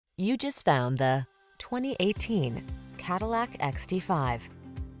You just found the 2018 Cadillac XT5.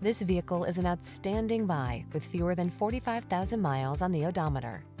 This vehicle is an outstanding buy with fewer than 45,000 miles on the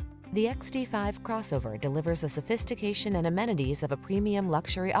odometer. The XT5 crossover delivers the sophistication and amenities of a premium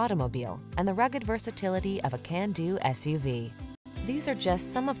luxury automobile and the rugged versatility of a can-do SUV. These are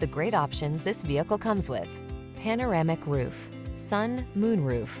just some of the great options this vehicle comes with: panoramic roof, sun, moon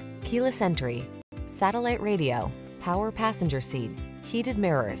roof, keyless entry, satellite radio, power passenger seat, heated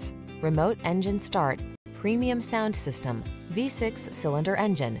mirrors, remote engine start, premium sound system, V6 cylinder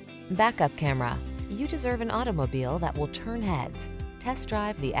engine, backup camera. You deserve an automobile that will turn heads. Test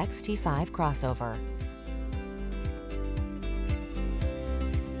drive the XT5 crossover.